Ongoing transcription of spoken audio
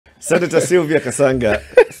Senator SYLVIA KASANGA,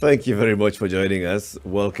 thank you very much for joining us.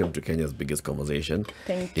 Welcome to Kenya's biggest conversation.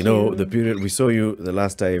 Thank you. You know, the period we saw you the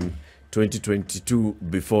last time, 2022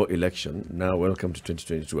 before election. Now, welcome to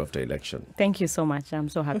 2022 after election. Thank you so much. I'm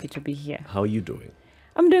so happy to be here. How are you doing?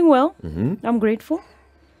 I'm doing well. Mm-hmm. I'm grateful.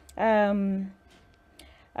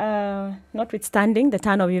 Notwithstanding the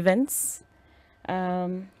turn of events.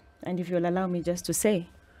 And if you'll allow me just to say,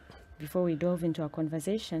 before we delve into our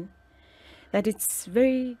conversation, that it's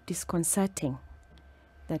very disconcerting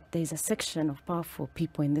that there's a section of powerful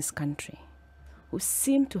people in this country who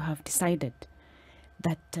seem to have decided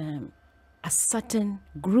that a certain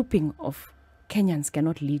grouping of Kenyans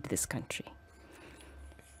cannot lead this country.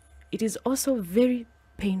 It is also very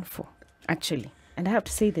painful, actually, and I have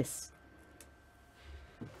to say this,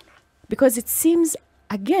 because it seems,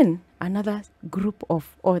 again, another group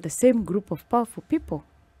of, or the same group of powerful people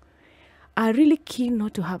are really keen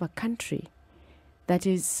not to have a country that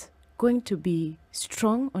is going to be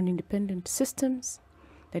strong on independent systems,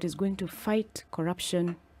 that is going to fight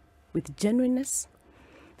corruption with genuineness,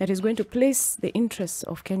 that is going to place the interests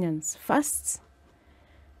of Kenyans first,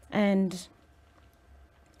 and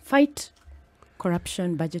fight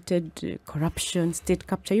corruption, budgeted corruption, state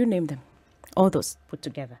capture, you name them, all those put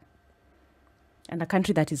together. And a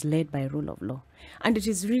country that is led by a rule of law. And it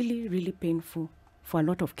is really, really painful for a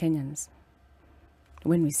lot of Kenyans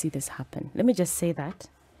when we see this happen. Let me just say that.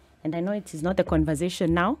 And I know it is not the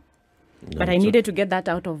conversation now, but I needed to get that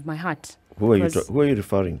out of my heart. Who are you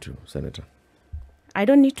referring to, Senator? I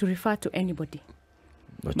don't need to refer to anybody.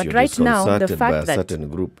 But right now, the fact that, certain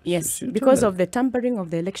group, yes, because of the tampering of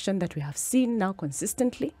the election that we have seen now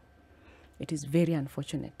consistently, it is very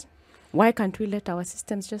unfortunate. Why can't we let our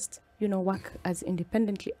systems just, work as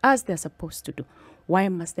independently as they're supposed to do? Why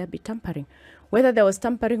must there be tampering? Whether there was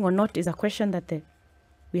tampering or not is a question that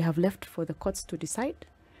we have left for the courts to decide.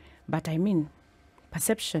 But I mean,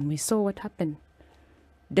 perception, we saw what happened.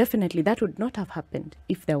 Definitely that would not have happened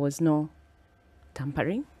if there was no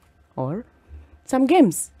tampering or some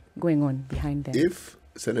games going on behind them. If,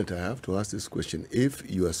 Senator, I have to ask this question, if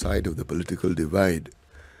your side of the political divide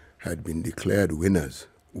had been declared winners,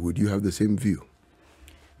 would you have the same view?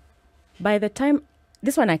 By the time,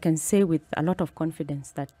 this one I can say with a lot of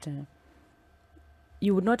confidence that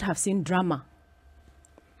you would not have seen drama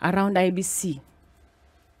around IBC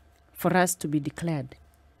for us to be declared.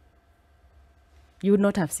 You would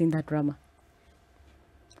not have seen that drama.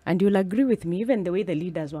 And you'll agree with me, even the way the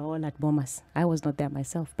leaders were all at Bomas. I was not there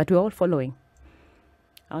myself, but we were all following.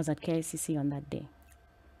 I was at KICC on that day.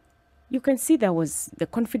 You can see there was the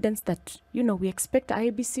confidence that, we expect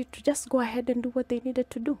IBC to just go ahead and do what they needed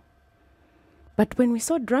to do. But when we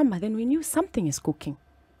saw drama, then we knew something is cooking.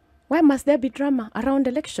 Why must there be drama around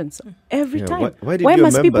elections every time? Why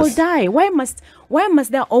must people die? Why must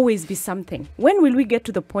there always be something? When will we get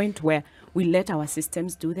to the point where we let our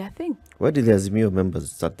systems do their thing? Why did the Azimio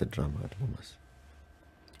members start the drama at Bomas?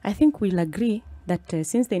 I think we'll agree that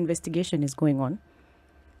since the investigation is going on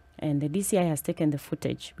and the DCI has taken the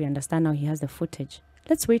footage, we understand now he has the footage.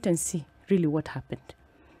 Let's wait and see really what happened.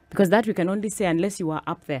 Because that we can only say unless you were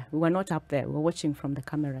up there. We were not up there. We were watching from the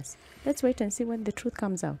cameras. Let's wait and see when the truth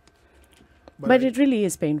comes out. But it really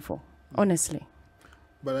is painful, honestly.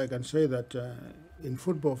 But I can say that in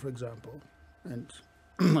football, for example, and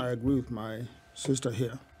I agree with my sister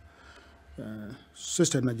here,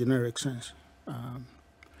 sister in a generic sense,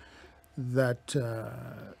 that,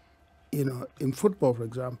 in football, for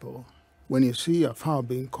example, when you see a foul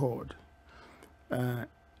being called,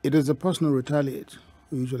 it is the person who retaliates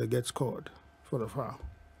who usually gets called for the foul.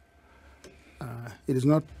 It is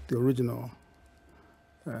not the original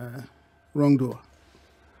wrongdoer.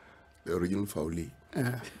 The original foulee.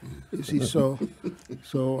 You see, so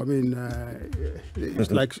I mean,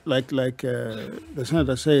 like the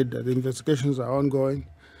senator said, the investigations are ongoing,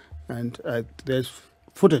 and there's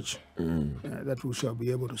footage that we shall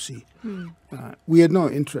be able to see. We had no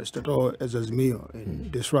interest at all as Azimio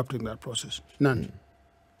in disrupting that process. None.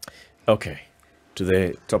 Okay, to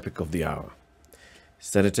the topic of the hour.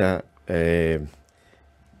 Senator,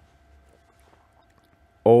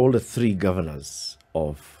 all the three governors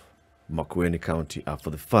of Makueni County are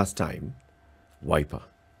for the first time Wiper.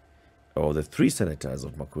 All the three senators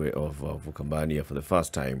of Ukambani are for the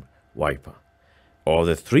first time Wiper. All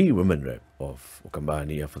the three women rep of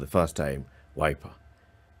Ukambani are for the first time Wiper.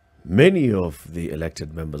 Many of the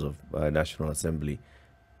elected members of National Assembly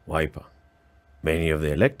Wiper. Many of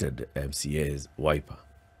the elected MCAs Wiper.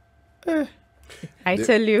 I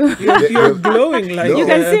tell you. You're glowing like You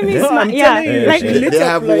can see me no, I'm smile. Yeah, telling you, like she lit They up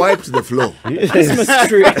have like wiped the floor. Christmas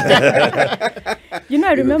tree. you know,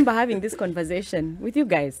 I remember having this conversation with you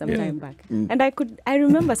guys some time back. And I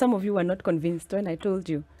remember some of you were not convinced when I told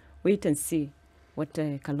you, wait and see what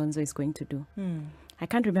Kalonzo is going to do. I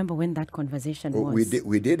can't remember when that conversation Oh, was.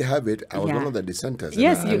 we did have it. I was Yeah. one of the dissenters.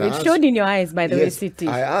 Yes, and I it asked- showed in your eyes, by the way, Yes, City.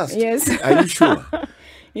 I asked. Yes. Are you sure?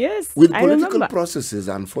 Yes, With I political remember. processes,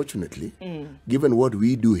 unfortunately, given what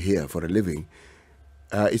we do here for a living,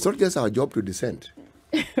 it's not just our job to dissent.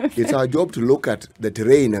 It's our job to look at the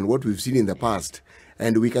terrain and what we've seen in the past.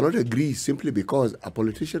 And we cannot agree simply because a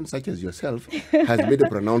politician such as yourself has made a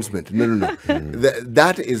pronouncement. No.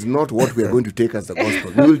 That is not what we are going to take as the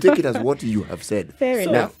gospel. We will take it as what you have said. Fair Now,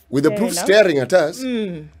 enough. with the Fair proof enough. staring at us,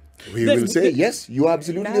 we will say, yes, you are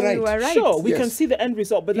absolutely Now right. you are right. Sure, we Yes. can see the end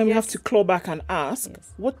result, but then we have Yes. to claw back and ask,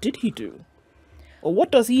 what did he do? Or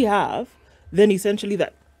what does he have then essentially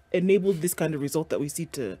that enabled this kind of result that we see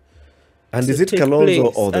to And to is it take Kalonzo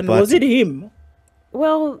place? or the and party? was it him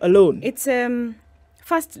Well, alone? it's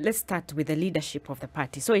first let's start with the leadership of the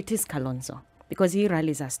party. So it is Kalonzo because he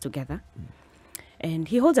rallies us together. And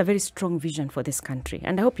he holds a very strong vision for this country.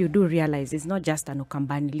 And I hope you do realize it's not just an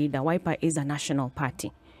Ukambani leader. Wiper is a national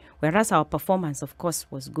party. Whereas our performance, of course,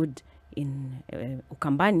 was good in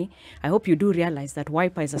Ukambani, I hope you do realize that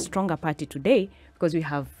Wiper is a stronger party today because we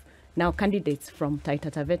have now candidates from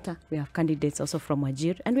Taita Taveta, we have candidates also from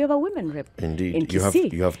Wajir, and we have a women rep Indeed. in You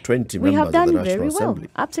Kisii. have 20 We members have of done the National very well, Assembly.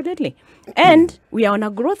 absolutely. And we are on a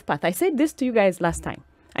growth path. I said this to you guys last time.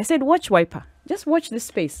 I said, watch Wiper. Just watch this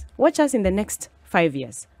space. Watch us in the next 5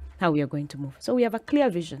 years, how we are going to move. So we have a clear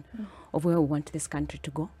vision of where we want this country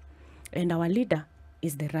to go. And our leader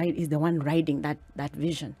is the one riding that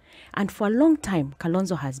vision. And for a long time,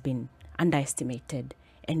 Kalonzo has been underestimated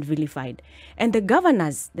and vilified. And the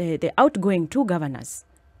governors, the outgoing two governors,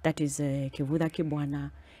 that is Kivutha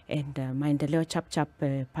Kibwana and Maendeleo Chap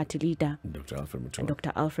party leader, Dr. Alfred Mutua.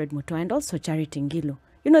 Dr. Alfred Mutua, and also Charity Ngilu.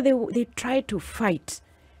 You know, they tried to fight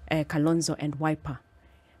Kalonzo and Wiper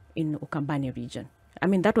in Ukambani region. I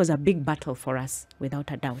mean, that was a big battle for us,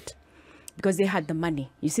 without a doubt, because they had the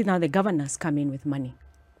money. You see, now the governors come in with money.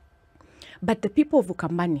 But the people of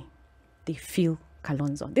Ukambani, they feel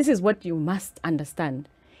Kalonzo. This is what you must understand.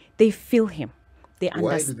 They feel him. They Why do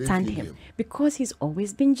they understand feel him. him? Because he's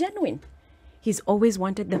always been genuine. He's always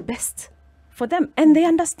wanted the best for them. And they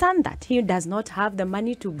understand that. He does not have the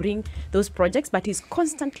money to bring those projects, but he's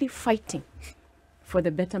constantly fighting for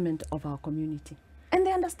the betterment of our community. And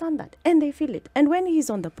they understand that. And they feel it. And when he's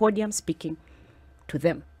on the podium speaking to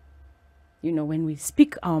them, you know, when we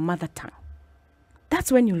speak our mother tongue,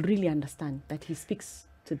 that's when you'll really understand that he speaks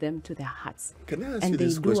to them, to their hearts. Can I ask And you they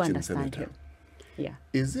this do question, understand Senator? him. Yeah.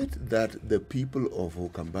 Is it that the people of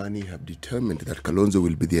Ukambani have determined that Kalonzo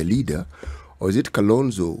will be their leader, or is it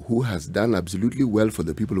Kalonzo who has done absolutely well for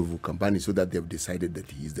the people of Ukambani so that they have decided that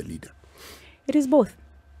he is the leader? It is both.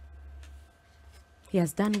 He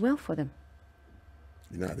has done well for them.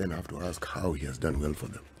 Then I have to ask how he has done well for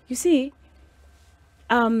them. You see,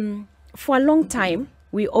 for a long time,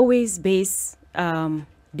 we always base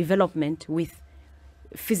development with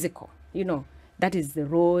physical, you know, that is the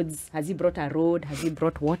roads. Has he brought a road? Has he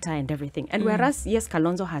brought water and everything? And whereas, yes,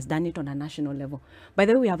 Kalonzo has done it on a national level. By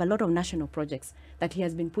the way, we have a lot of national projects that he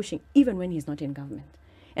has been pushing, even when he's not in government.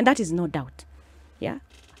 And that is no doubt. Yeah.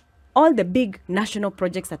 All the big national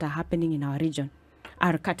projects that are happening in our region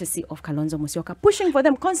are courtesy of Kalonzo Musyoka, pushing for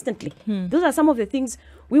them constantly. Those are some of the things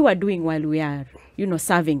we were doing while we are, you know,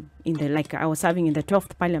 serving in the, like I was serving in the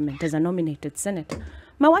 12th Parliament as a nominated senator.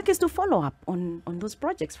 My work is to follow up on those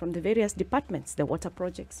projects from the various departments, the water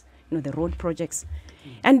projects, you know, the road projects.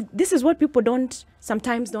 And this is what people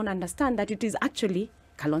sometimes don't understand, that it is actually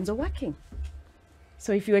Kalonzo working.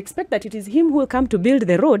 So if you expect that it is him who will come to build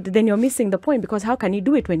the road, then you're missing the point, because how can he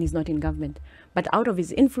do it when he's not in government? But out of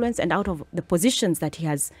his influence and out of the positions that he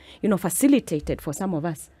has, you know, facilitated for some of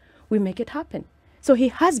us, we make it happen. So he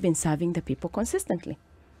has been serving the people consistently.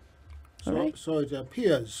 All right. So it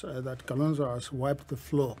appears that Kalonzo has wiped the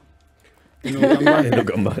floor. You know,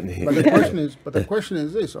 Ukambani. But the question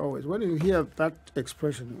is this always: when you hear that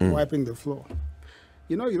expression, wiping the floor,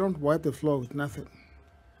 you know, you don't wipe the floor with nothing.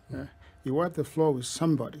 Yeah? You wipe the floor with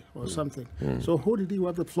somebody or something. So who did he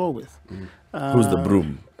wipe the floor with? Who's the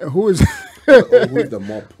broom? Who is Who's the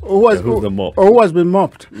mop? Who's the mop? Or who has been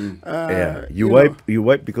mopped? Yeah, you know.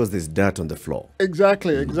 wipe because there's dirt on the floor.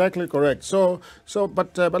 Exactly correct.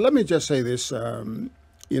 But let me just say this.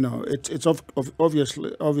 You know, it's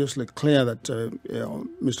obviously clear that you know,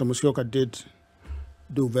 Mr. Musyoka did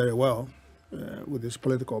do very well with his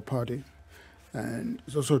political party. And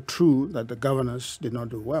it's also true that the governors did not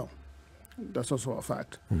do well. That's also a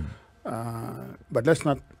fact. But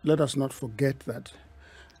let us not forget that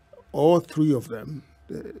all three of them,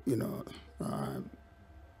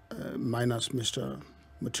 minus Mr.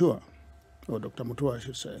 Mutua, or Dr. Mutua, I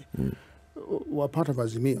should say, were part of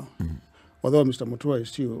Azimio. Although Dr. Mutua is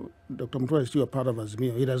still a part of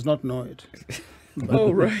Azimio, he does not know it.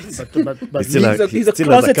 But, But he's a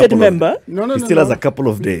closeted member. He still has a couple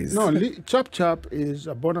of days. No, Chap is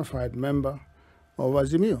a bona fide member of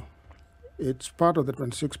Azimio. It's part of the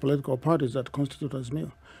 26 political parties that constitute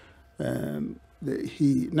Azimio.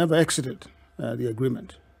 He never exited the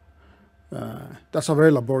agreement. That's a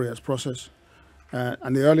very laborious process.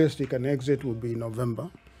 And the earliest he can exit would be November.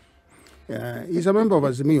 He's a member of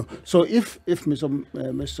Azimio. So if Dr.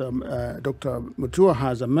 Mutua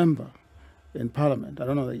has a member in Parliament, I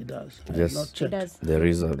don't know that he does. Yes, Not checked. He does. there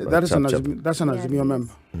is That's an Azimio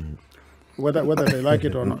member. Whether they like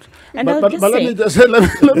it or not. And but I'll but, just but let say- me just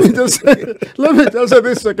say let me just say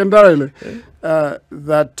this secondarily,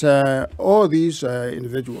 that all these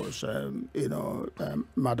individuals,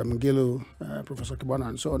 Madam Gilu, Professor Kibwana,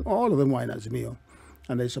 and so on, all of them were in Azimio,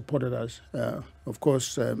 and they supported us. Of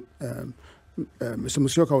course, Mr.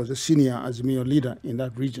 Musyoka was a senior Azimio leader in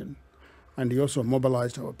that region, and he also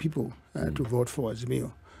mobilized our people to vote for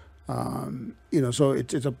Azimio. So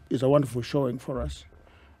it's a wonderful showing for us.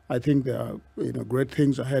 I think there are great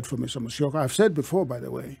things ahead for Mr. Musyoka. I've said before, by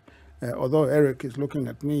the way, although Eric is looking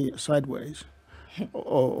at me sideways,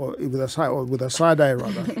 or with a side eye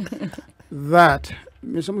rather, that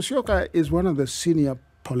Mr. Musyoka is one of the senior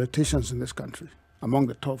politicians in this country, among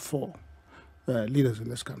the top 4 leaders in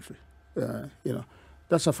this country.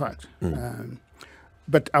 That's a fact.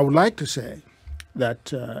 But I would like to say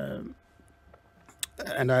that,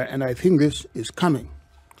 and I think this is coming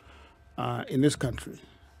in this country,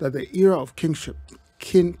 that the era of kingship,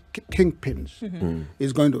 kingpins,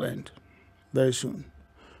 is going to end very soon.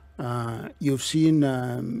 You've seen,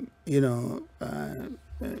 Mr.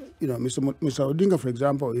 Odinga, for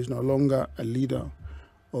example, is no longer a leader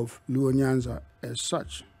of Luo Nyanza as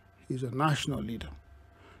such. He's a national leader.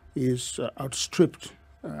 He's outstripped,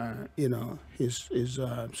 his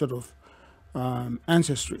sort of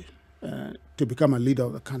ancestry to become a leader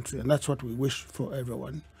of the country, and that's what we wish for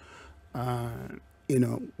everyone.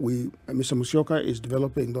 Mr. Musyoka is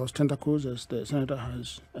developing those tentacles, as the senator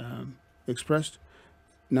has expressed.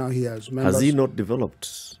 Now he has members. Has he not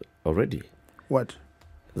developed already What?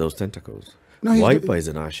 those tentacles? No, he's Wiper is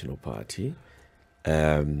a national party.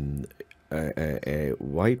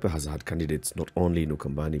 Wiper has had candidates not only in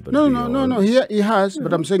Ukambani but No. He has,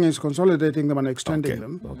 but I'm saying he's consolidating them and extending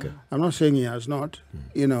them. Okay. I'm not saying he has not.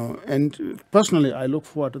 And personally, I look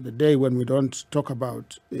forward to the day when we don't talk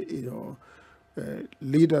about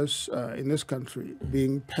leaders in this country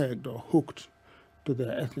being pegged or hooked to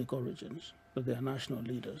their ethnic origins, but they are national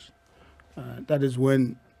leaders. That is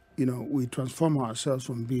when we transform ourselves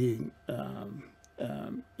from being an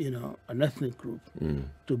ethnic group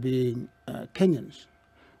to being Kenyans,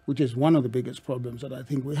 which is one of the biggest problems that I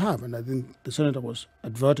think we have. And I think the senator was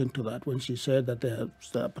adverting to that when she said that there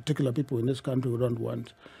are particular people in this country who don't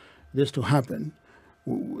want this to happen.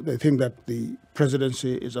 They think that the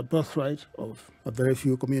presidency is a birthright of a very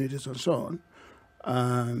few communities and so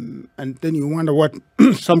on. And then you wonder what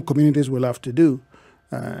some communities will have to do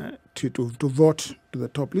to vote to the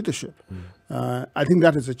top leadership. I think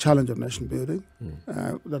that is a challenge of nation building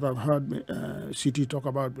that I've heard CT talk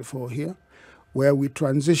about before here, where we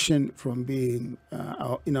transition from being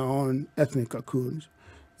in our own ethnic cocoons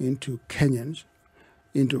into Kenyans,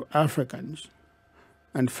 into Africans,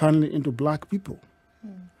 and finally into black people.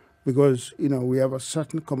 Because, we have a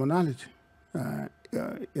certain commonality, on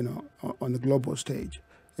the global stage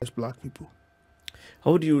as black people.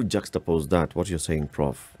 How do you juxtapose that, what you're saying,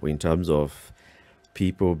 Prof, in terms of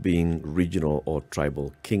people being regional or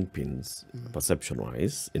tribal kingpins,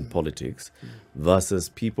 perception-wise, in politics,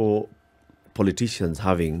 versus politicians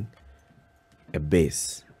having a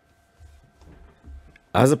base?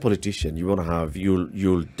 As a politician,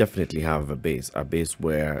 you'll definitely have a base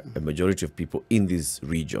where a majority of people in this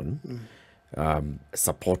region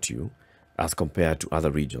support you as compared to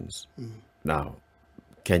other regions. Now,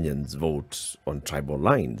 Kenyans vote on tribal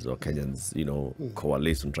lines, or Kenyans,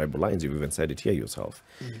 coalesce on tribal lines. You've even said it here yourself.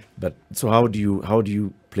 But so how do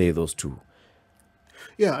you play those two?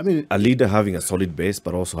 Yeah, I mean, a leader having a solid base,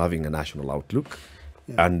 but also having a national outlook,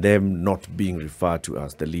 and them not being referred to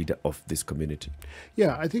as the leader of this community.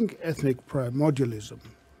 Yeah, I think ethnic primordialism,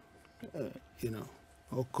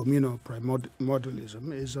 or communal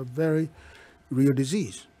primordialism is a very real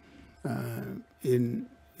disease in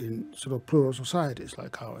in sort of plural societies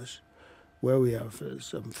like ours, where we have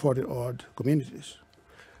some 40-odd communities.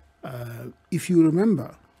 If you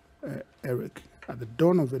remember, Eric, at the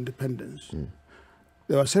dawn of independence,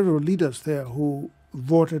 there were several leaders there who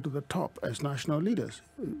voted to the top as national leaders.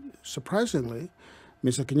 Surprisingly,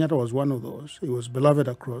 Mr. Kenyatta was one of those. He was beloved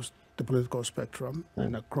across the political spectrum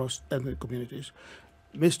and across ethnic communities.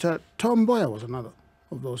 Mr. Tom Mboya was another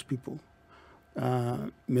of those people.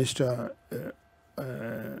 Mr.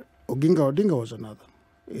 Oginga Odinga was another.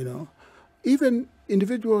 You know, even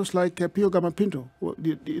individuals like Pio Gamapinto,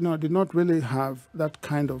 did not really have that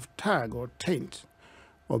kind of tag or taint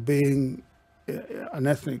of being an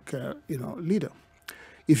ethnic, leader.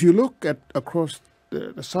 If you look at across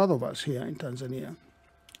the south of us here in Tanzania,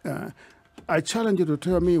 I challenge you to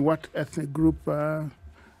tell me what ethnic group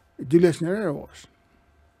Julius Nyerere was.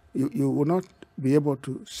 You will not be able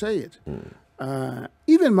to say it.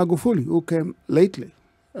 Even Magufuli, who came lately,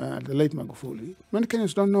 the late Magufuli, many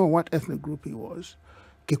Kenyans don't know what ethnic group he was.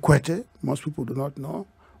 Kikwete, most people do not know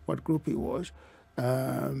what group he was.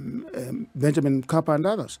 Benjamin Mkapa and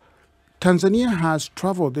others. Tanzania has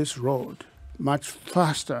traveled this road much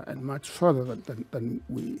faster and much further than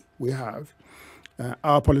we have.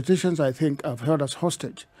 Our politicians, I think, have held us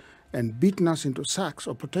hostage and beaten us into sacks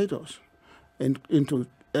of potatoes, into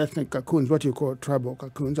ethnic cocoons, what you call tribal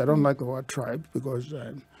cocoons. I don't like the word tribe because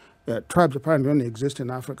tribes apparently only exist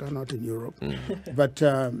in Africa, not in Europe. But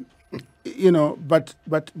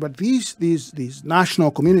but these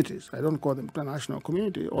national communities, I don't call them national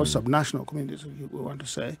community or subnational communities, if you want to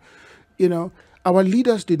say, our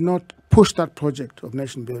leaders did not push that project of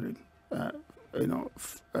nation building,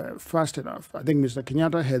 fast enough. I think Mr.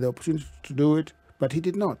 Kenyatta had the opportunity to do it, but he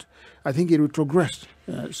did not. I think he retrogressed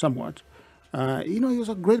somewhat. He was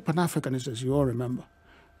a great Pan-Africanist, as you all remember.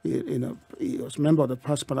 He was a member of the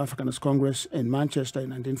first Pan-Africanist Congress in Manchester in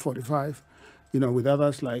 1945, with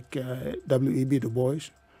others like W.E.B. Du Bois,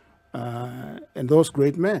 and those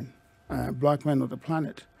great men, black men of the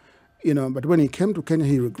planet. But when he came to Kenya,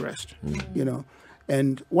 he regressed,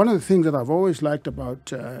 And one of the things that I've always liked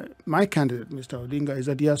about my candidate, Mr. Odinga, is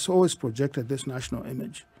that he has always projected this national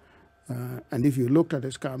image. And if you looked at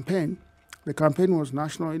his campaign, the campaign was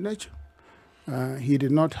national in nature. He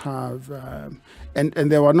did not have, and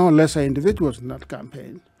there were no lesser individuals in that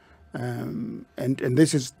campaign. And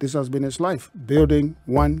this has been his life, building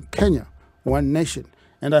one Kenya, one nation.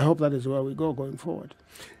 And I hope that is where we go going forward.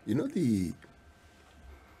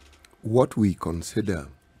 What we consider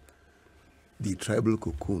the tribal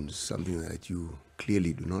cocoons, something that you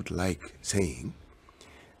clearly do not like saying,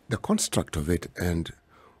 the construct of it and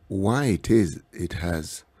why it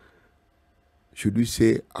has, should we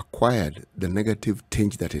say, acquired the negative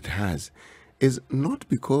tinge that it has, is not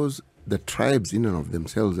because the tribes in and of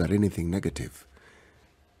themselves are anything negative.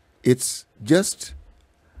 It's just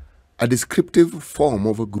a descriptive form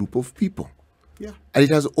of a group of people. Yeah. And it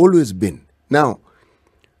has always been. Now,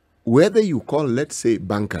 whether you call, let's say,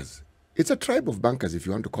 bankers, it's a tribe of bankers if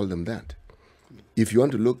you want to call them that. If you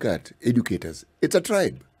want to look at educators, it's a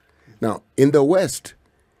tribe. Now, in the West,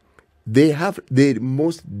 they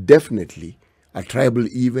most definitely are tribal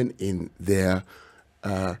even in their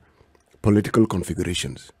political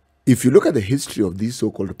configurations. If you look at the history of these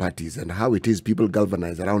so-called parties and how it is people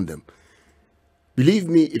galvanize around them, believe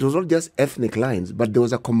me, it was not just ethnic lines, but there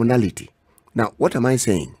was a commonality. Now, what am I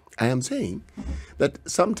saying? I am saying that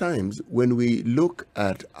sometimes when we look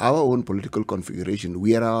at our own political configuration,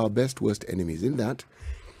 we are our worst enemies in that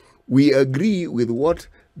we agree with what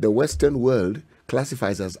the Western world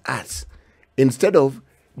classifies as us, instead of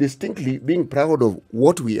distinctly being proud of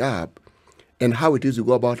what we are and how it is we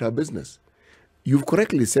go about our business. You've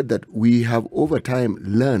correctly said that we have over time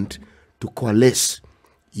learned to coalesce.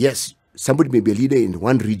 Yes, somebody may be a leader in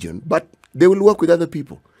one region, but they will work with other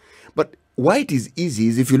people. But why it is easy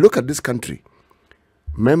is if you look at this country,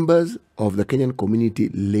 members of the Kenyan community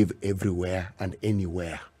live everywhere and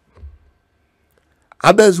anywhere.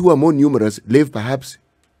 Others who are more numerous live perhaps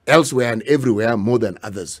elsewhere and everywhere more than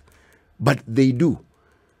others. But they do.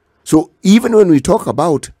 So even when we talk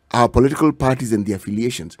about our political parties and the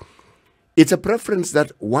affiliations, it's a preference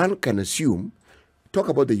that one can assume. Talk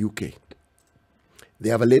about the UK. They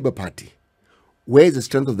have a Labour Party. Where is the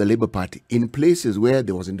strength of the Labour Party? In places where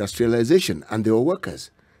there was industrialization and there were workers.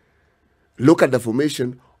 Look at the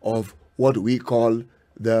formation of what we call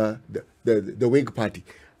the Whig Party.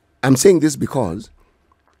 I'm saying this because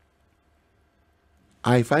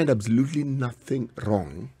I find absolutely nothing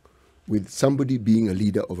wrong with somebody being a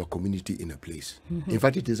leader of a community in a place. In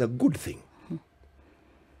fact, it is a good thing.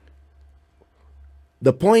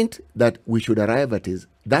 The point that we should arrive at is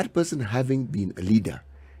that person having been a leader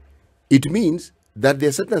it means that there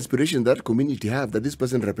are certain aspirations that community have that this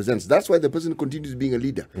person represents. That's why the person continues being a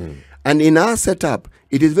leader. And in our setup,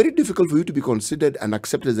 it is very difficult for you to be considered and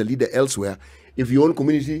accepted as a leader elsewhere if your own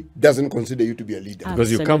community doesn't consider you to be a leader.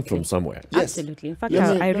 Because you come from somewhere. Yes. Absolutely. In fact,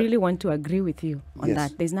 Yes. I really want to agree with you on Yes.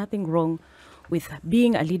 that. There's nothing wrong with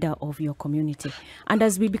being a leader of your community. And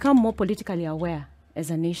as we become more politically aware as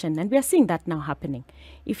a nation, and we are seeing that now happening,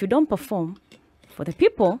 if you don't perform for the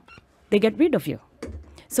people, they get rid of you.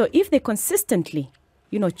 So if they consistently,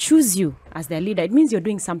 choose you as their leader, it means you're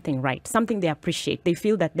doing something right, something they appreciate. They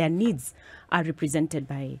feel that their needs are represented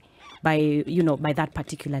by that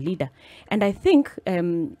particular leader. And I think,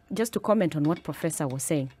 just to comment on what Professor was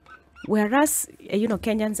saying, whereas,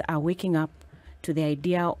 Kenyans are waking up to the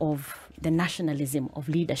idea of the nationalism of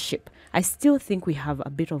leadership, I still think we have a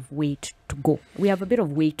bit of way to go. We have a bit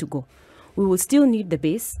of way to go. We will still need the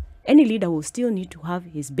base. Any leader will still need to have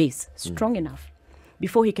his base strong enough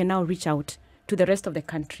before he can now reach out to the rest of the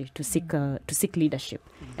country to seek leadership.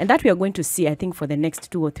 And that we are going to see, I think, for the next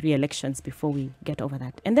 2 or 3 elections before we get over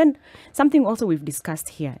that. And then something also we've discussed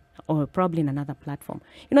here, or probably in another platform,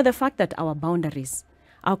 the fact that our boundaries,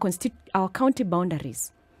 our county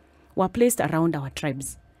boundaries were placed around our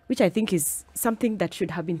tribes, which I think is something that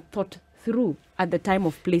should have been thought through at the time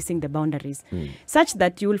of placing the boundaries, such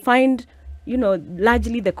that you will find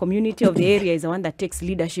largely the community of the area is the one that takes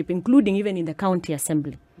leadership, including even in the county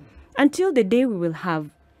assembly. Until the day we will have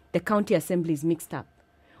the county assemblies mixed up,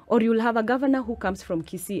 or you will have a governor who comes from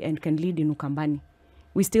Kisii and can lead in Ukambani,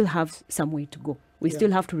 we still have some way to go. We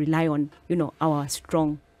still have to rely on, our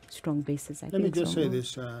strong bases. Let me just say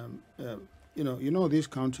this, these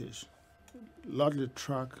counties largely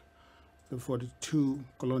track the 42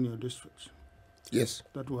 colonial districts. Yes.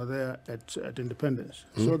 That were there at independence.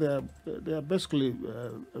 So they are basically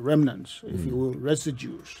remnants, if you will,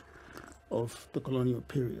 residues of the colonial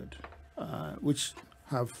period, which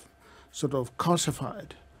have sort of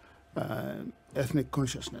calcified ethnic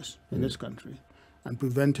consciousness in this country and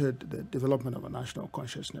prevented the development of a national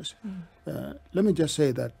consciousness. Let me just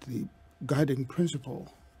say that the guiding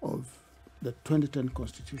principle of the 2010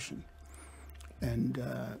 Constitution, and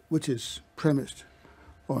which is premised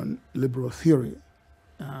on liberal theory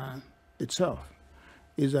itself,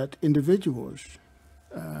 is that individuals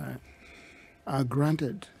are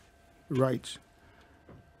granted rights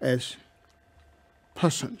as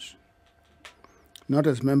persons, not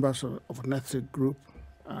as members of an ethnic group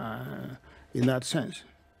in that sense.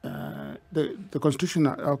 The Constitution,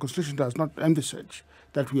 our Constitution does not envisage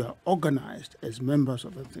that we are organized as members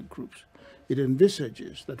of ethnic groups. It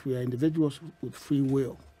envisages that we are individuals with free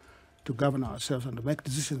will to govern ourselves and to make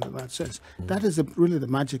decisions in that sense. That is really the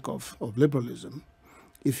magic of liberalism,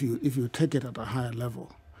 if you take it at a higher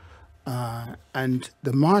level. And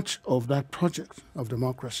the march of that project of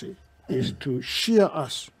democracy is to shear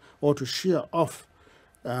us or to shear off,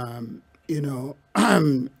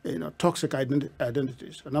 toxic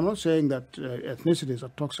identities. And I'm not saying that ethnicity is a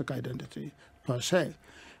toxic identity per se,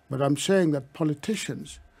 but I'm saying that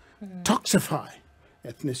politicians toxify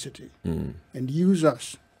ethnicity and use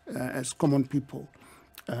us as common people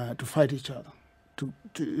to fight each other, to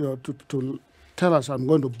tell us, I'm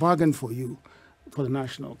going to bargain for you for the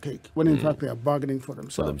national cake, when in fact they are bargaining for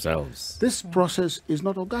themselves. This process is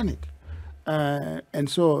not organic. And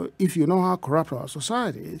so if you know how corrupt our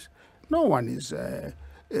society is, no one is,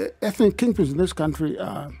 ethnic kingpins in this country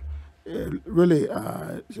are really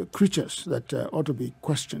creatures that ought to be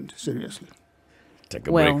questioned seriously. Take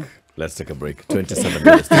a break. Let's take a break. 27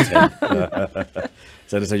 minutes to 10.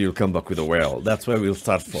 Senator, you'll come back with a well. That's where we'll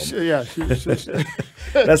start from. Yeah.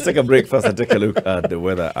 Let's take a break first and take a look at the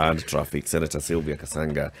weather and traffic. Senator SYLVIA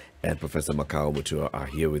KASANGA and Professor Makao Mutua are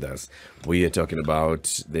here with us. We are talking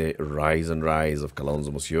about the rise and rise of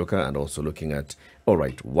Kalonzo Musyoka and also looking at, all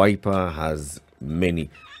right, Wiper has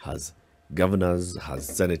governors, has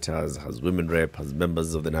senators, has women rep, has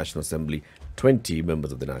members of the National Assembly, 20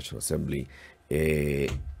 members of the National Assembly.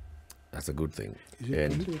 That's a good thing.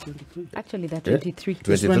 Actually, they're 23.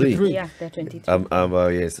 23? Yeah, they're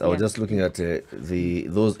 23. Yes, I was just looking at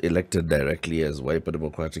those elected directly as Wiper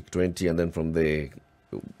Democratic 20, and then from the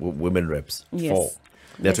women reps, 4.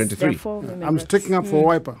 They're 23. I'm sticking up for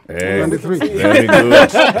Wiper. 23. Very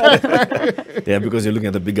good. Yeah, because you're looking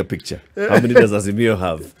at the bigger picture. How many does Azimio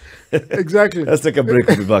have? Exactly. Let's take a break.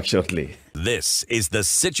 We'll be back shortly. This is the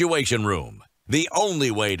Situation Room, the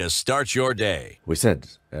only way to start your day. We said,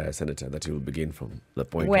 Senator, that you will begin from the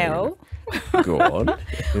point. Well, go on.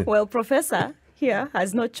 Well, Professor, here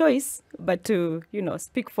has no choice but to,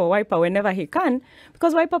 speak for Wiper whenever he can,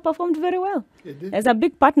 because Wiper performed very well. As a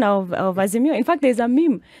big partner of Azimio. In fact, there's a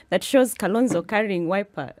meme that shows Kalonzo carrying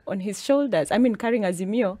Wiper on his shoulders. I mean, carrying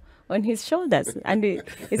Azimio on his shoulders. And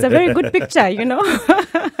it's a very good picture,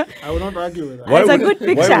 I will not argue with that. It's a good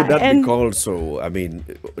picture. Why would that be called so? I mean,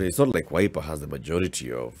 it's not like Wiper has the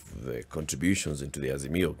majority of the contributions into the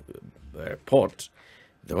Azimio pot.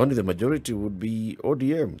 The majority would be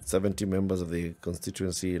ODM, 70 members of the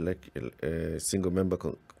constituency, single member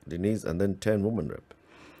Denise, and then 10 women rep.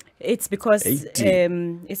 It's because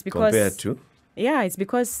 80 compared to? Yeah, it's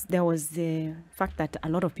because there was the fact that a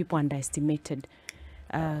lot of people underestimated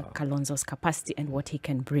Kalonzo's capacity and what he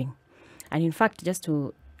can bring. And in fact, just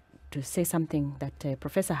to say something that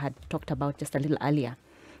Professor had talked about just a little earlier,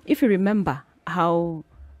 if you remember how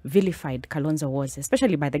vilified Kalonzo was,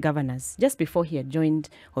 especially by the governors, just before he had joined,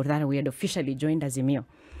 or rather we had officially joined Azimio.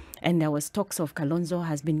 And there was talks of Kalonzo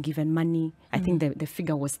has been given money. I think the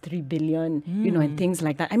figure was 3 billion, and things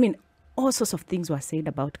like that. I mean, all sorts of things were said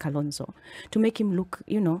about Kalonzo to make him look,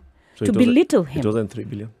 So to belittle him. It wasn't 3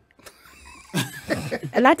 billion?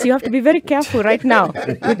 Lati, you have to be very careful right now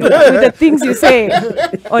with the things you say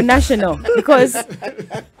on national, because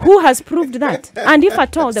who has proved that? And if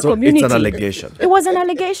at all, the community... It's an allegation. It was an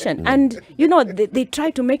allegation. And, they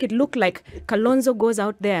try to make it look like Kalonzo goes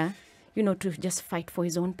out there, to just fight for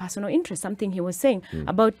his own personal interest, something he was saying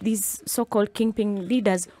about these so-called kingpin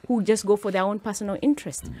leaders who just go for their own personal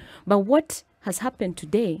interest. But what has happened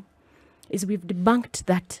today is we've debunked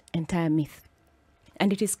that entire myth.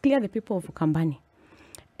 And it is clear the people of Ukambani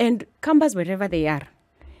and Kambas, wherever they are,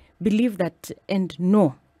 believe that and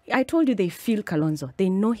know. I told you they feel Kalonzo. They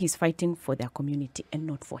know he's fighting for their community and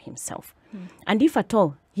not for himself. And if at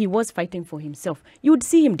all he was fighting for himself, you would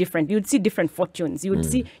see him different. You'd see different fortunes.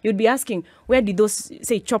 You'd be asking, where did those,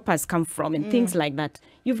 say, choppers come from and things like that.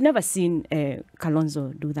 You've never seen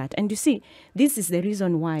Kalonzo do that. And you see, this is the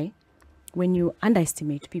reason why when you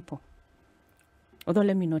underestimate people, although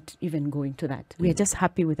let me not even go into that. We are just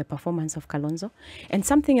happy with the performance of Kalonzo. And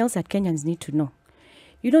something else that Kenyans need to know.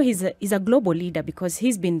 He's a global leader because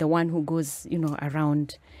he's been the one who goes,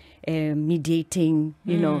 around mediating,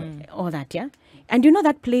 all that, yeah? And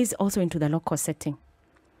that plays also into the local setting.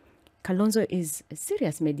 Kalonzo is a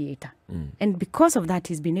serious mediator. And because of that,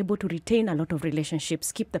 he's been able to retain a lot of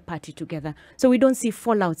relationships, keep the party together. So we don't see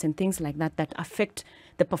fallouts and things like that that affect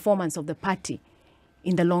the performance of the party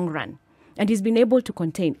in the long run. And he's been able to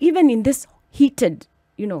contain, even in this heated,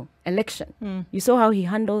 election. You saw how he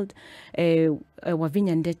handled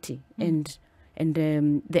Wavinya Ndeti and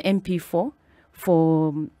the MP for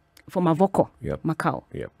Mavoko, Macau,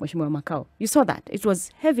 Mheshimiwa Macau. You saw that. It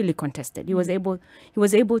was heavily contested. He was able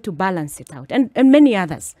to balance it out. And many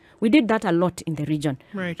others. We did that a lot in the region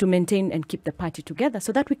to maintain and keep the party together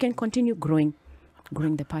so that we can continue growing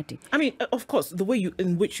the party. I mean, of course, the way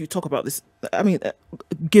in which you talk about this,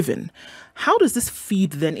 given, how does this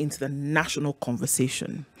feed then into the national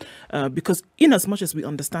conversation? Because in as much as we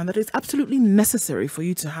understand that it's absolutely necessary for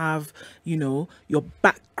you to have, your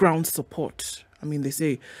background support. I mean, they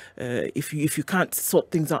say, if you can't sort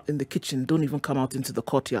things out in the kitchen, don't even come out into the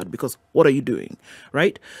courtyard, because what are you doing,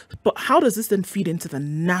 right? But how does this then feed into the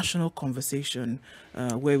national conversation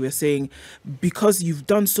where we're saying, because you've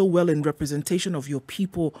done so well in representation of your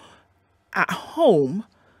people at home,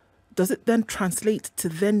 does it then translate to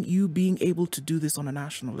then you being able to do this on a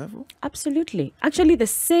national level? Absolutely. Actually, the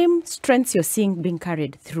same strengths you're seeing being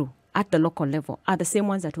carried through at the local level are the same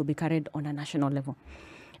ones that will be carried on a national level.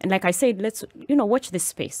 And like I said, let's, watch this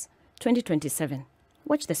space. 2027,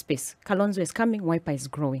 watch the space. Kalonzo is coming, Wiper is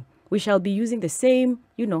growing. We shall be using the same,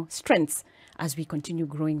 strengths as we continue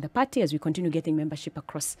growing the party, as we continue getting membership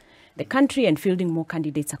across the country and fielding more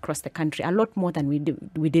candidates across the country, a lot more than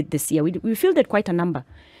we did this year. We fielded quite a number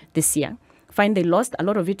this year. Fine, they lost. A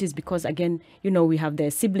lot of it is because, again, we have the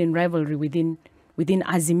sibling rivalry within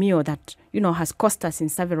Azimio that, has cost us in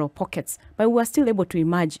several pockets. But we were still able to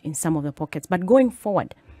emerge in some of the pockets. But going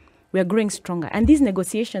forward, we are growing stronger. And these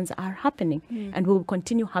negotiations are happening and will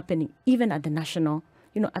continue happening even at the national,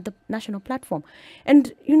 at the national platform.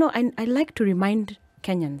 And, I like to remind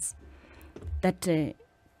Kenyans that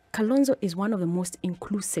Kalonzo is one of the most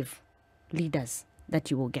inclusive leaders that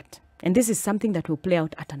you will get. And this is something that will play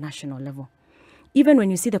out at a national level. Even when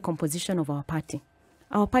you see the composition of our party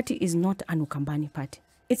is not an Ukambani party.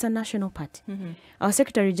 It's a national party. Our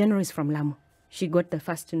Secretary General is from Lamu. She got the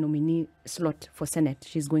first nominee slot for Senate.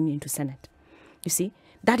 She's going into Senate. You see,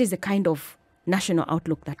 that is the kind of national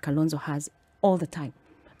outlook that Kalonzo has all the time.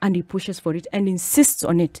 And he pushes for it and insists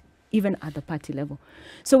on it even at the party level.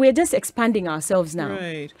 So we're just expanding ourselves now.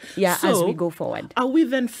 Right. Yeah, as So, we go forward. Are we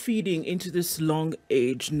then feeding into this long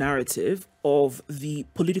age narrative of the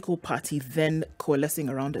political party then coalescing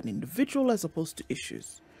around an individual as opposed to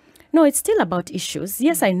issues? No, it's still about issues.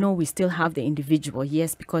 Yes, I know we still have the individual,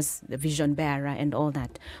 yes, because the vision bearer and all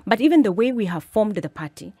that. But even the way we have formed the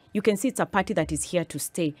party, you can see it's a party that is here to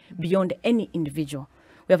stay beyond any individual.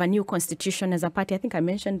 We have a new constitution as a party. I think I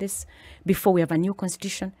mentioned this before. We have a new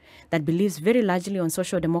constitution that believes very largely on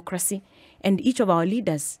social democracy. And each of our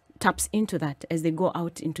leaders taps into that as they go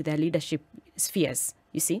out into their leadership spheres,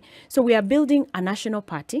 you see. So we are building a national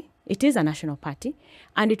party. It is a national party.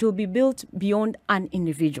 And it will be built beyond an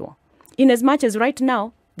individual. In as much as right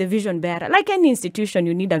now, the vision bearer, like any institution,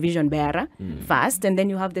 you need a vision bearer first, and then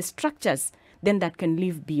you have the structures then that can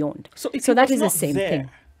live beyond. So that was is the not same there, thing.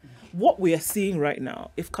 What we are seeing right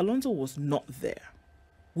now, if Kalonzo was not there,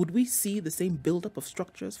 would we see the same build-up of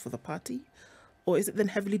structures for the party? Or is it then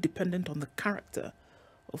heavily dependent on the character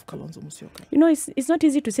of Kalonzo Musyoka? You know, it's not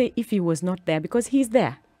easy to say if he was not there because he's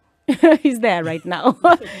there. He's there right now.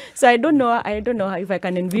 So I don't know if I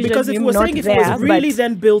can envision Because if him we're not saying if there. it was really but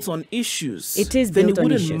then built on issues, It is then built it on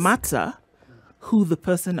wouldn't issues. matter who the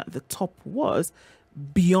person at the top was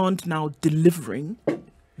beyond now delivering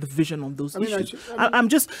the vision on those issues. I'm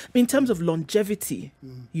just, in terms of longevity,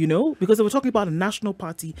 you know, because we're talking about a national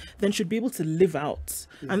party, then should be able to live out.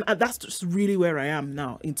 And that's just really where I am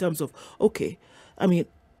now in terms of, okay, I mean,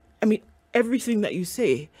 everything that you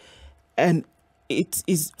say, and it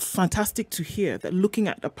is fantastic to hear that looking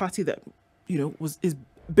at a party that, you know, is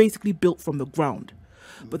basically built from the ground.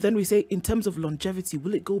 But then we say, in terms of longevity,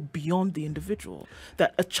 will it go beyond the individual?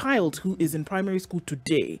 That a child who is in primary school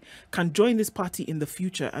today can join this party in the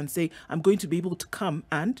future and say, I'm going to be able to come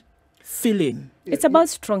and fill in. it's about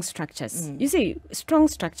strong structures. You see, strong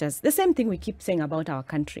structures, the same thing we keep saying about our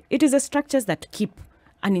country. It is the structures that keep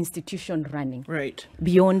an institution running. Right.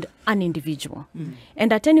 Beyond an individual.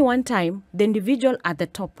 And at any one time, the individual at the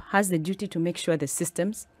top has the duty to make sure the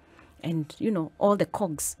systems and, you know, all the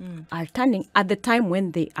cogs are turning at the time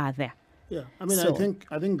when they are there. Yeah, I mean, So-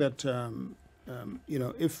 I think that you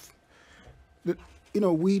know, if you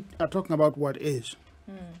know, we are talking about what is,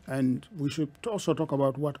 and we should also talk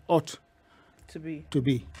about what ought To be. to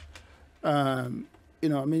be. You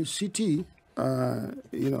know, I mean, CT,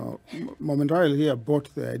 you know, momentarily here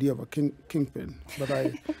bought the idea of a kingpin, but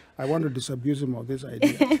I want to disabuse him of this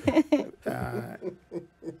idea.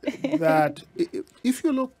 That if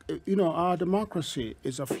you look, you know, our democracy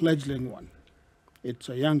is a fledgling one. It's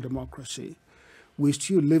a young democracy. We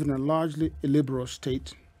still live in a largely illiberal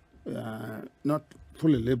state, not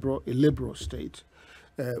fully liberal, a liberal state,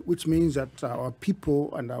 which means that our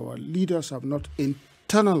people and our leaders have not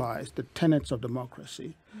internalized the tenets of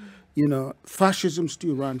democracy. You know, fascism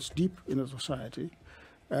still runs deep in the society.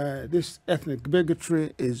 This ethnic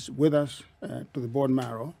bigotry is with us to the bone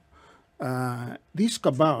marrow. These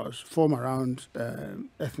cabals form around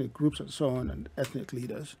ethnic groups and so on, and ethnic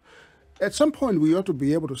leaders. At some point, we ought to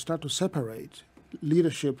be able to start to separate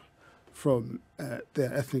leadership from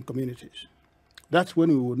their ethnic communities. That's when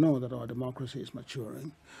we would know that our democracy is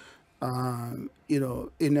maturing. You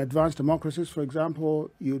know, in advanced democracies, for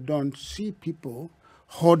example, you don't see people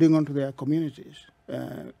holding onto their communities.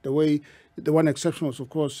 The one exception was, of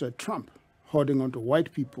course, Trump holding onto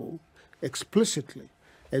white people explicitly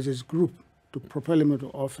as his group to propel him into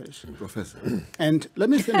office. Professor. And let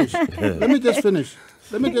me finish. Let me just finish.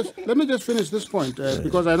 Let me just finish this point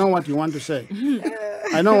because I know what you want to say.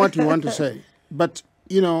 I know what you want to say. But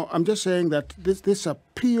you know, I'm just saying that this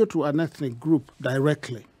appeal to an ethnic group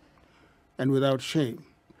directly and without shame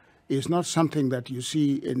is not something that you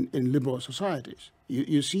see in liberal societies.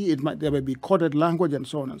 You see there may be coded language and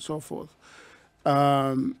so on and so forth.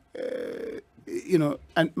 You know,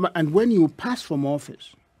 and when you pass from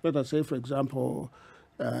office, let us say, for example,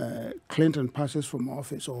 Clinton passes from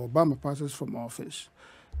office or Obama passes from office,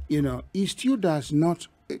 you know, he still cannot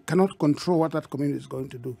control what that community is going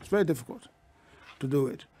to do. It's very difficult to do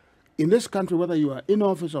it. In this country, whether you are in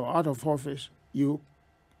office or out of office, you,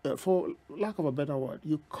 for lack of a better word,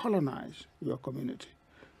 you colonize your community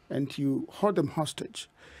and you hold them hostage.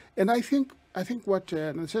 And I think what,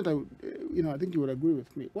 and I said, you know, I think you would agree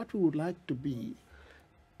with me, what we would like to be,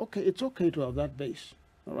 okay, it's okay to have that base,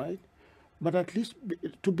 all right? But at least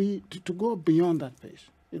to go beyond that base,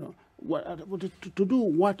 you know,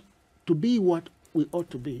 to be what we ought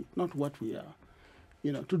to be, not what we are.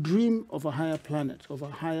 You know, to dream of a higher planet, of a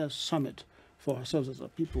higher summit for ourselves as a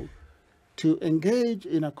people, to engage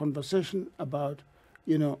in a conversation about,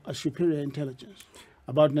 you know, a superior intelligence,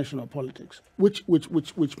 about national politics, which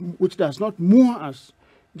does not moor us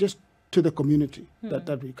just to the community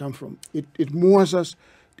that we come from. It moves us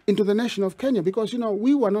into the nation of Kenya because,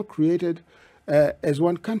 we were not created as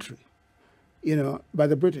one country, by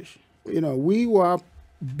the British. We were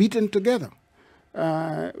beaten together,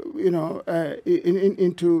 into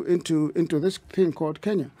this thing called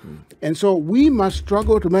Kenya. And so we must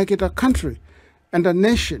struggle to make it a country and a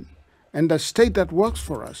nation and a state that works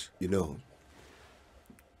for us.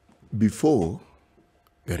 Before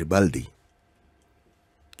Garibaldi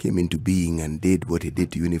came into being and did what he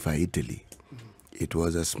did to unify Italy, it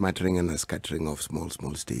was a smattering and a scattering of small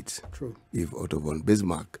states. True. If Otto von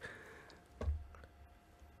Bismarck,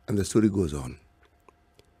 and the story goes on.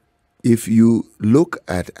 If you look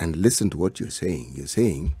at and listen to what you're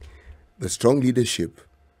saying the strong leadership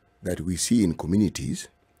that we see in communities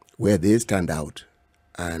where they stand out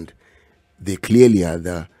and they clearly are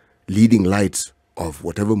the leading lights of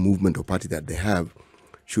whatever movement or party that they have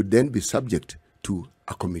should then be subject to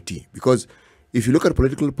a committee. Because if you look at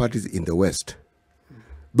political parties in the West,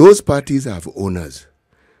 those parties have owners.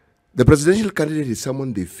 The presidential candidate is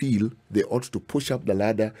someone they feel they ought to push up the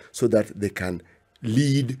ladder so that they can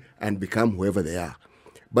lead and become whoever they are.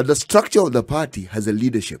 But the structure of the party has a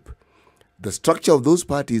leadership. The structure of those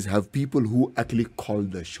parties have people who actually call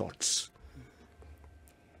the shots.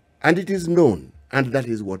 And it is known, and that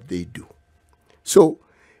is what they do. So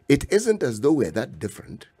it isn't as though we're that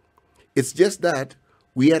different. It's just that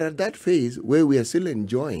we are at that phase where we are still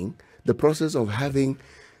enjoying the process of having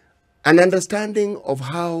an understanding of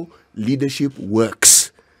how leadership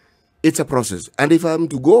works. It's a process. And if I'm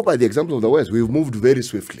to go by the example of the West, we've moved very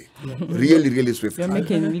swiftly. Really, really swiftly. You're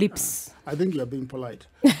making lips. I think you're being polite.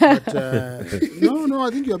 But, no, I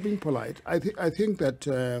think you're being polite. I think that,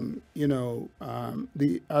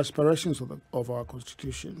 the aspirations of our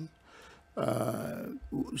Constitution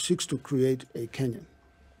seeks to create a Kenyan.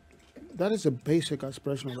 That is a basic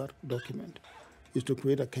aspiration of that document, is to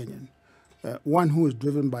create a Kenyan. One who is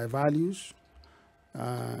driven by values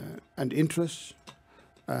and interests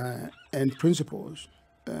and principles,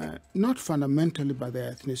 not fundamentally by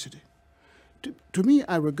their ethnicity. To me,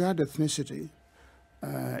 I regard ethnicity,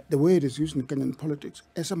 the way it is used in Kenyan politics,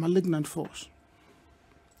 as a malignant force,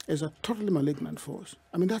 as a totally malignant force.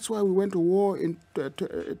 I mean, that's why we went to war in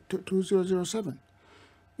 2007.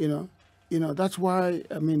 That's why,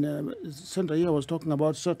 Senator Iya was talking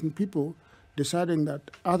about certain people deciding that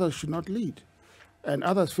others should not lead, and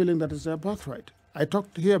others feeling that it's their birthright. I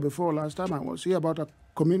talked here before last time I was here about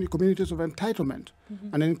communities of entitlement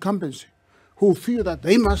and incumbency who feel that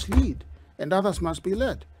they must lead and others must be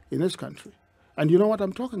led in this country. And you know what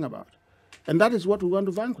I'm talking about. And that is what we want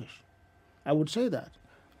to vanquish. I would say that.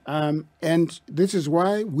 And this is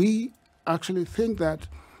why we actually think that,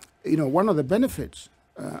 one of the benefits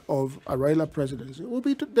of a Raila presidency will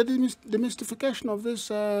be the demystification of this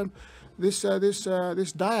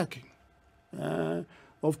diaking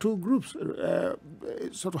of two groups,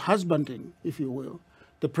 sort of husbanding, if you will,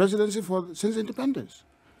 the presidency since independence.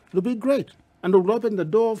 It will be great, and it will open the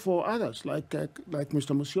door for others, like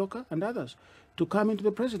Mr. Musyoka and others, to come into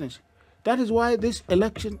the presidency. That is why this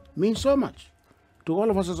election means so much to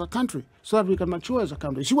all of us as a country, so that we can mature as a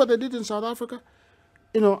country. See what they did in South Africa?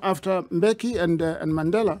 After Mbeki and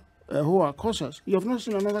Mandela, who are Xhosas, you have not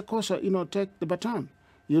seen another Xhosa, take the baton.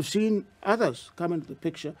 You've seen others come into the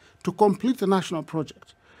picture to complete the national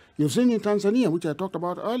project. You've seen in Tanzania, which I talked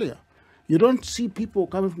about earlier. You don't see people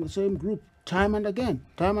coming from the same group time and again,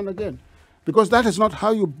 because that is not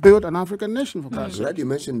how you build an African nation, for God's sake. Glad you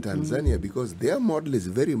mentioned Tanzania, because their model is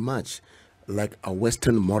very much like a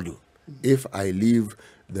Western model, if I leave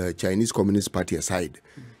the Chinese Communist Party aside.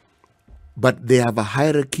 But they have a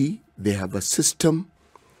hierarchy, they have a system,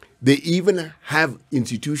 they even have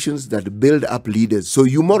institutions that build up leaders. So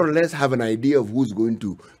you more or less have an idea of who's going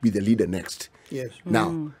to be the leader next. Yes.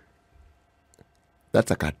 Now,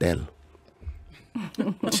 that's a cartel.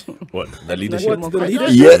 What? The leadership? What, the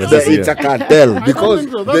leadership? Yes, it's a cartel, because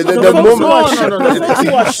the moment... No,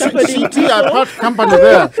 CT, I part company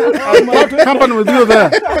there. I part company with you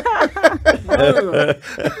there.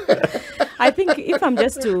 I think if I'm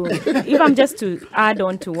just to add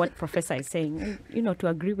on to what Professor is saying, to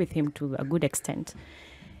agree with him to a good extent,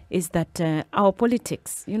 is that our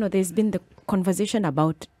politics, there's been the conversation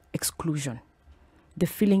about exclusion, the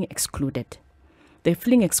feeling excluded. They're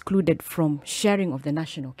feeling excluded from sharing of the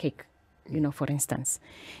national cake, for instance,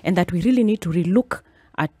 and that we really need to relook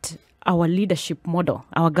at our leadership model,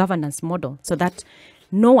 our governance model, so that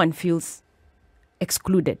no one feels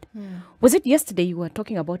excluded. Was it yesterday you were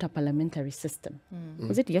talking about a parliamentary system?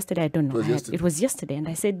 Was it yesterday? I don't know. It was yesterday, and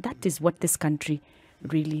I said that is what this country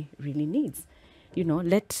really, really needs.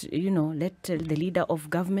 let the leader of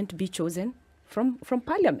government be chosen from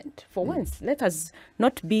parliament for once. Let us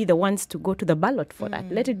not be the ones to go to the ballot for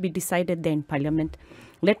that. Let it be decided there in parliament.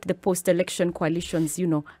 Let the post-election coalitions,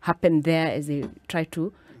 happen there as they try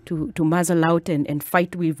to muzzle out and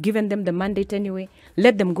fight. We've given them the mandate anyway.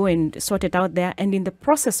 Let them go and sort it out there. And in the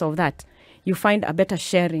process of that, you find a better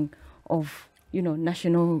sharing of,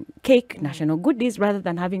 national cake, national goodies, rather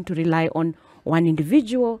than having to rely on one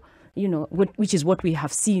individual, which is what we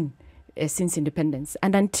have seen since independence.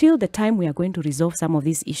 And until the time we are going to resolve some of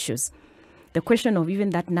these issues, the question of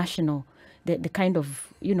even that national, the kind of,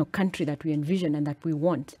 country that we envision and that we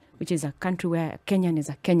want, which is a country where a Kenyan is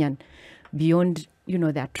a Kenyan beyond,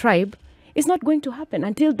 their tribe, is not going to happen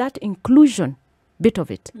until that inclusion bit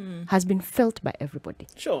of it has been felt by everybody.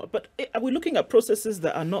 Sure, but are we looking at processes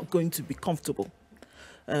that are not going to be comfortable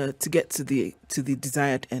to get to the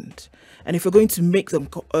desired end? And if we're going to make them,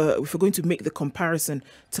 if we're going to make the comparison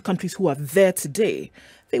to countries who are there today,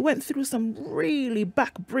 they went through some really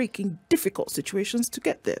back-breaking, difficult situations to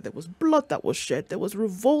get there. There was blood that was shed. There was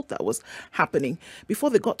revolt that was happening before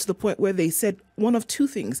they got to the point where they said one of two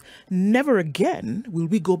things: never again will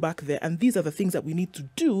we go back there, and these are the things that we need to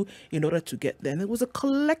do in order to get there. And there was a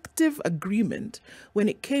collective agreement when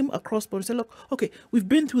it came across board and said, look, okay, we've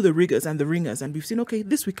been through the rigors and the ringers, and we've seen, okay,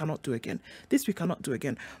 this we cannot do again. This we cannot do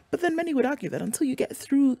again. But then many would argue that until you get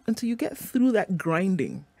through that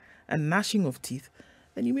grinding and gnashing of teeth,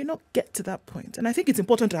 then you may not get to that point. And I think it's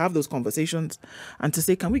important to have those conversations and to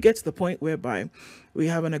say, can we get to the point whereby we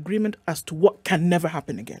have an agreement as to what can never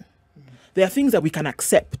happen again? There are things that we can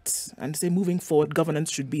accept and say moving forward,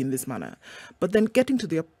 governance should be in this manner. But then getting to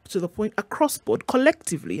the point across board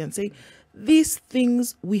collectively and say, these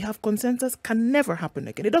things we have consensus can never happen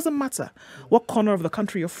again. It doesn't matter what corner of the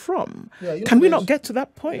country you're from. Can we not get to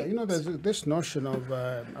that point? Yeah, there's this notion of,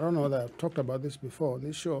 I don't know whether I've talked about this before on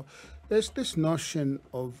this show, there's this notion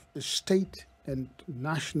of state and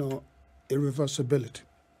national irreversibility,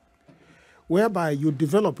 whereby you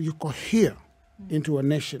cohere into a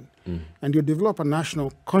nation and you develop a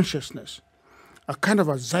national consciousness, a kind of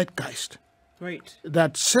a zeitgeist, right,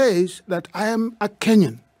 that says that I am a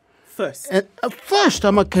Kenyan. First. And first,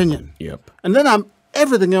 I'm a Kenyan. Yep. And then I'm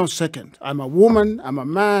everything else second. I'm a woman, I'm a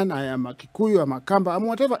man, I am a Kikuyu, I'm a Kamba, I'm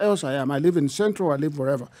whatever else I am. I live in Central, I live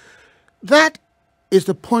wherever. That is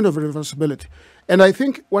the point of irreversibility. And I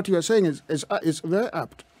think what you are saying is very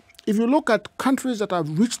apt. If you look at countries that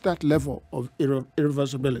have reached that level of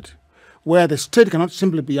irreversibility, where the state cannot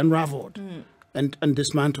simply be unraveled and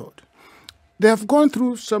dismantled, they have gone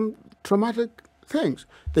through some traumatic things.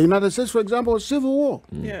 The United States, for example, civil war.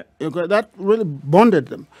 Yeah. That really bonded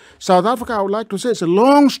them. South Africa, I would like to say, it's a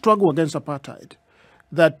long struggle against apartheid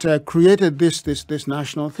that created this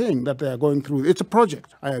national thing that they are going through. It's a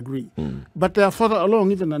project, I agree. But they are further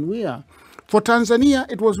along even than we are. For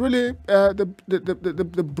Tanzania, it was really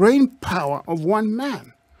the brain power of one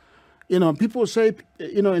man. People say,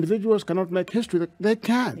 individuals cannot make history. They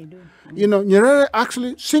can. They do. Nyerere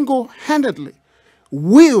actually single-handedly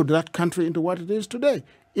willed that country into what it is today,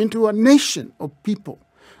 into a nation of people.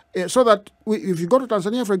 So that if you go to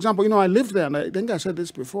Tanzania, for example, I lived there, and I think I said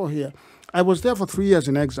this before here. I was there for 3 years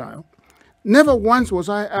in exile. Never once was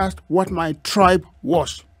I asked what my tribe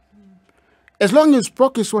was. As long as you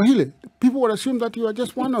spoke Kiswahili, people would assume that you are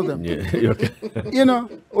just one of them.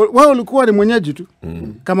 Wewe ulikuwa ni mwenyeji tu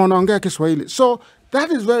kama unaongea Kiswahili. So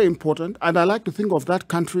that is very important, and I like to think of that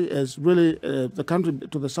country as really the country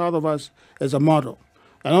to the south of us as a model.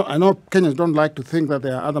 I know Kenyans don't like to think that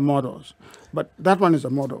there are other models, but that one is a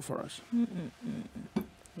model for us.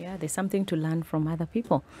 Yeah, there's something to learn from other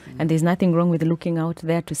people, and there's nothing wrong with looking out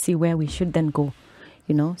there to see where we should then go,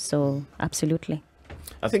 so absolutely.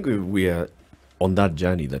 I think we are on that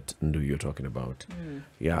journey that Ndu you're talking about.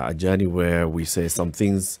 Yeah, a journey where we say some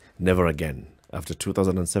things never again. After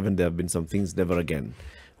 2007, there have been some things never again,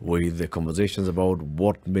 with the conversations about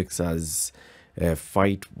what makes us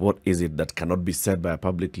fight, what is it that cannot be said by a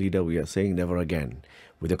public leader, we are saying never again.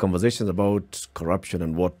 With the conversations about corruption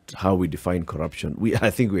and how we define corruption,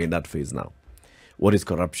 I think we're in that phase now. What is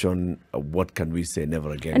corruption? What can we say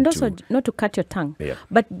never again? And also, not to cut your tongue,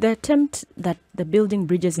 but the attempt that the Building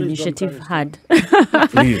Bridges initiative had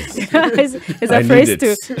Please. is a phrase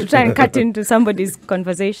to try and cut into somebody's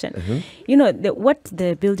conversation. What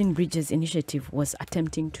the Building Bridges initiative was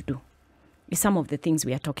attempting to do is some of the things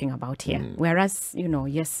we are talking about here. Whereas,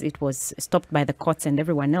 yes, it was stopped by the courts and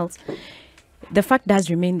everyone else. The fact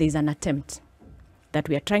does remain there's an attempt that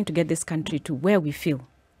we are trying to get this country to where we feel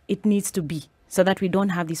it needs to be, so that we don't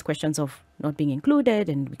have these questions of not being included,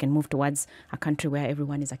 and we can move towards a country where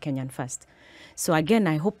everyone is a Kenyan first. So again,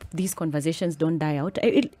 I hope these conversations don't die out.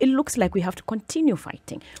 It looks like we have to continue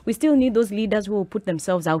fighting. We still need those leaders who will put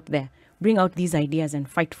themselves out there, bring out these ideas and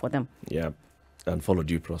fight for them. Yeah, and follow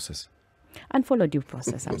due process. And follow due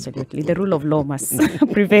process, absolutely. The rule of law must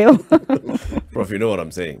prevail. Prof, you know what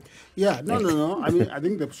I'm saying? Yeah, no. I mean, I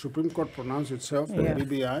think the Supreme Court pronounced itself, the Yeah.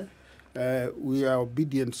 BBI. We are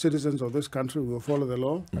obedient citizens of this country. We will follow the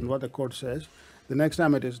law and what the court says. The next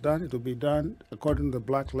time it is done, it will be done according to the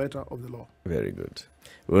black letter of the law. Very good.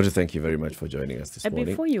 We want to thank you very much for joining us this morning.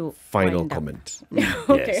 Before you Final wind up. comment.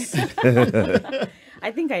 Okay. Yes.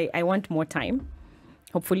 I think I want more time.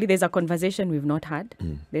 Hopefully there's a conversation we've not had.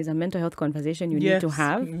 There's a mental health conversation you need to Yes.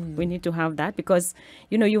 have. We need to have that because,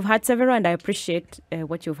 you've had several and I appreciate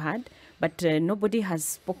what you've had. But nobody has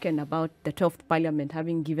spoken about the 12th Parliament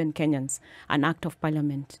having given Kenyans an act of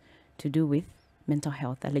Parliament to do with mental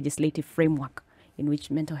health, a legislative framework in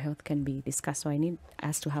which mental health can be discussed. So I need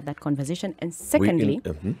us to have that conversation. And secondly,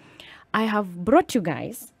 I have brought you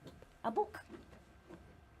guys a book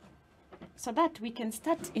so that we can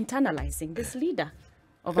start internalizing this leader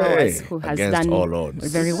of ours who has against done all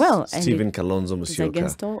odds. very well. Stephen Kalonzo It's Musyoka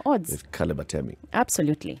against all odds. with Kalebatemi.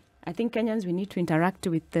 Absolutely. I think Kenyans, we need to interact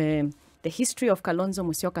with the history of Kalonzo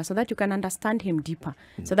Musyoka so that you can understand him deeper,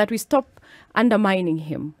 so that we stop undermining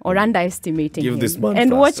him or underestimating Give him. this man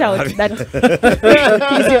And first. watch out that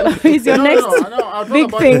he's your next I'll talk big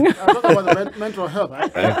about thing. I'll talk about the mental health.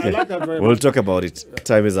 I like that very We'll much. talk about it.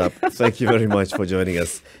 Time is up. Thank you very much for joining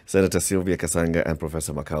us, Senator SYLVIA KASANGA and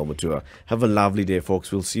Professor Makau Mutua. Have a lovely day,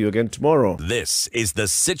 folks. We'll see you again tomorrow. This is the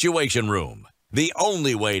Situation Room, the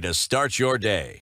only way to start your day.